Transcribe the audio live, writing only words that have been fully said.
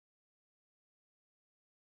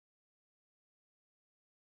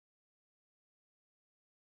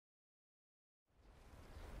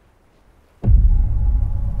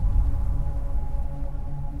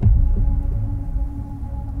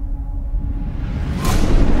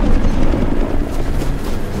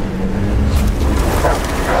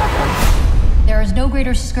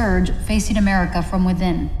greater scourge facing America from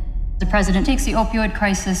within. The president takes the opioid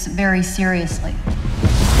crisis very seriously.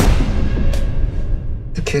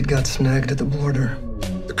 The kid got snagged at the border.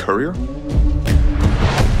 The courier?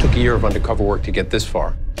 Took a year of undercover work to get this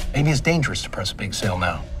far. Maybe it's dangerous to press a big sale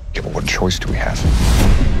now. Yeah, but what choice do we have?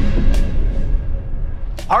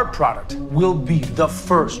 Our product will be the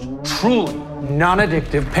first truly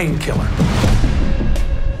non-addictive painkiller.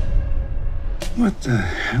 What the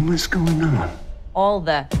hell is going on? All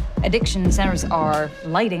the addiction centers are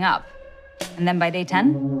lighting up. And then by day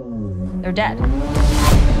 10, they're dead.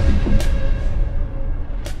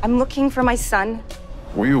 I'm looking for my son.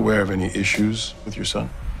 Were you aware of any issues with your son?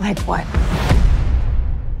 Like what?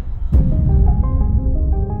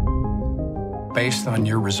 Based on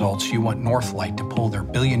your results, you want Northlight to pull their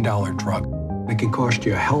billion-dollar drug. It could cost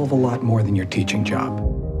you a hell of a lot more than your teaching job.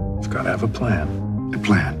 You've got to have a plan. A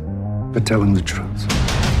plan for telling the truth.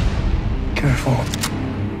 Careful.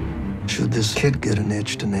 Should this kid get an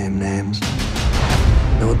itch to name names,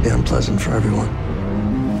 it would be unpleasant for everyone.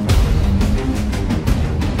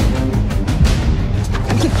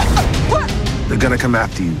 They're gonna come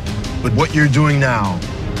after you. But what you're doing now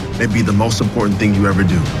may be the most important thing you ever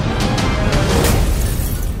do.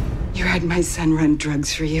 You had my son run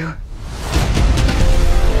drugs for you.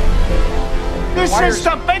 This is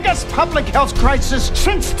the biggest public health crisis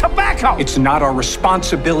since tobacco. It's not our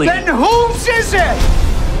responsibility. Then whose is it?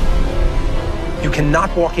 You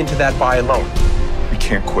cannot walk into that buy alone. We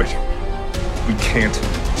can't quit. We can't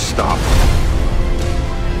stop.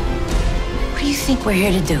 What do you think we're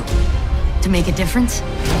here to do? To make a difference?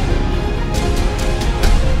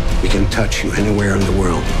 We can touch you anywhere in the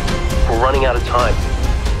world. We're running out of time.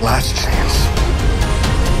 Last chance.